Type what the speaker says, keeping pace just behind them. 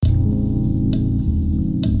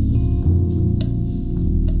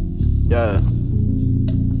Yeah.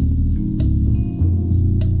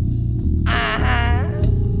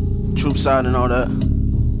 Troop side and all that.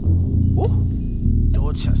 Woo.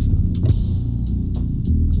 Dorchester.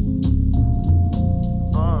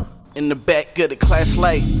 In the back of the class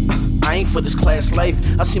light. I ain't for this class life.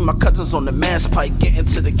 I see my cousins on the mass pipe getting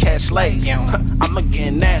to the cash light. I'ma get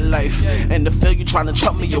in that life. And the feel you tryna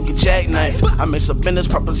chop me, you'll get jackknife. I make some business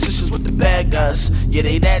propositions with the bad guys. Yeah,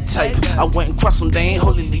 they that type. I went and crossed them, they ain't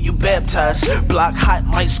holy, you baptized. Block hot,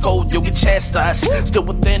 might scold, you'll get chastised. Still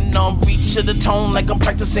within reach of the tone, like I'm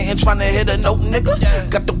practicing and tryna hit a note, nigga.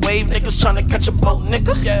 Got the wave niggas tryna catch a boat,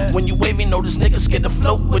 nigga. When you waving, know this niggas get to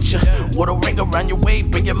float with you. What a ring around your wave,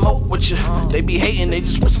 bring your moat with you. They be hating, they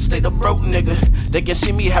just wish to stay the broke, nigga. They can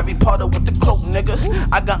see me Harry Potter with the cloak, nigga.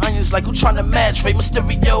 I got onions like who tryna match Rey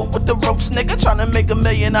Mysterio with the ropes, nigga. Tryna make $1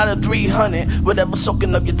 million out of 300. Whatever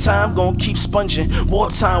soaking up your time, gon' keep sponging.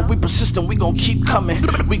 Wartime, we persistent, we gon' keep coming.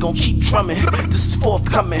 We gon' keep drumming. This is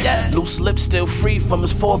forthcoming. Loose lips still free from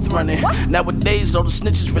his fourth running. Nowadays, all the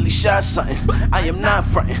snitches really shy something. I am not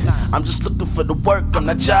frontin'. I'm just looking for the work, I'm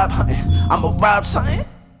not job hunting. I'ma rob something.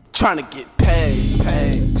 Tryna get paid,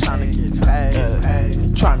 tryna get paid,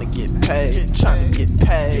 tryna get paid, tryna get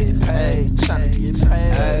paid, tryna get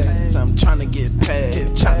paid. I'm tryna get paid,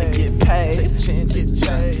 tryna get paid,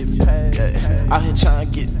 out here tryna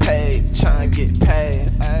get paid, tryna get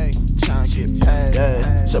paid, tryna get paid.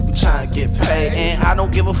 Yeah. So we tryna get paid, and I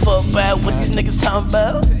don't give a fuck about what these niggas talking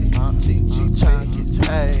about. I'm tryna get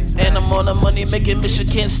paid, and I'm on the money making mission,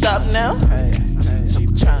 can't stop now.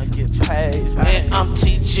 Tryna get paid, and I'm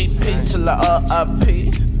TGP till I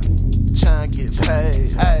RIP. Tryna get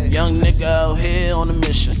paid. Young nigga out here on a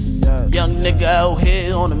mission. Young nigga out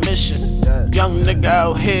here on a mission. Young nigga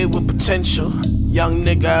out here with potential. Young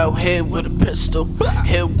nigga out here with a pistol.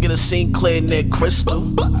 He'll get a scene clear near Crystal.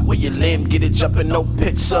 Where your limb get it jumping, no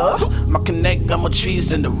pizza. My connect got my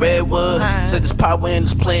trees in the redwood. Said this power in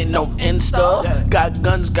this plane, no Insta. Got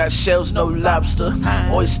guns, got shells, no lobster.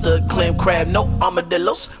 Oyster, clam, crab, no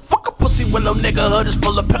armadillos. Fuck a pussy willow, nigga, hood is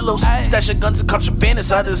full of pillows. Stashing guns and contraband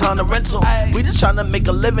inside this Honda rental. We just tryna make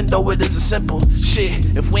a living, though it isn't simple.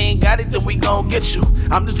 Shit, if we ain't got it, then we gon' get you.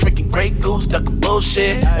 I'm just drinking Grey Goose, ducking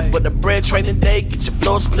bullshit. And for the bread training day, get your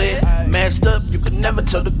floor split. Masked up, you can never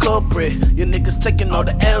tell the culprit. Your niggas taking all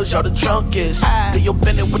the L's, y'all the drunkest. Leo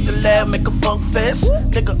Bennett with the lab, make a funk fest.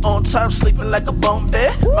 Nigga on time, sleeping like a bum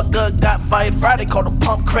bed. My gun got fired Friday, called a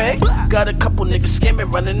pump Craig. Got a couple niggas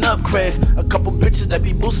scamming, running up Craig. A couple bitches that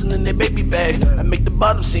be boosting in their baby bag. I make the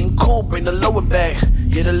bottom seem cool, bring the lower back.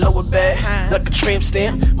 Yeah, the lower back, like a tramp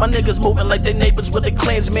stamp. My niggas moving like they neighbors with their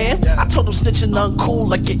clans, man. I told them snitching uncool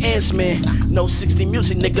like your ants, man. No 60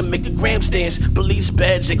 music, nigga, make a gram stance. Police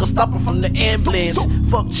badge, they gon' stop him from the ambulance.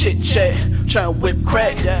 Fuck chit chat, tryna whip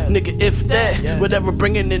crack. Nigga, if that, whatever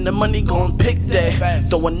bringing in the money, gon' pick that.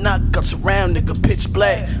 Throwing knockouts around, nigga, pitch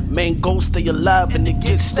black. Main goal, stay alive and it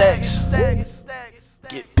get stacks.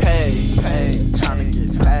 Get paid, tryna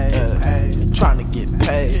get paid, tryna get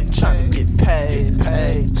paid, tryna get paid,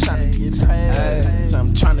 tryna get paid. I'm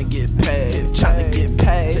tryna get paid, tryna get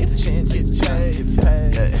paid,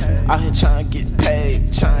 out here tryna get paid,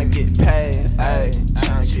 tryna get paid,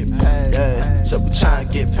 tryna get paid. So we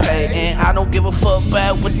tryna get paid, and I don't give a fuck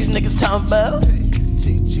about what these niggas talking about.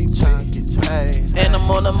 Tryna get paid, and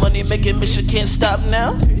I'm on the money making mission, can't stop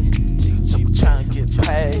now. Tryna get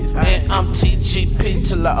paid, and I'm TGP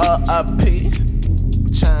till I RIP.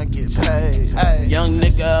 Tryna get paid. Young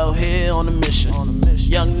nigga out here on a mission.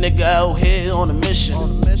 Young nigga out here on a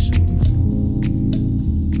mission.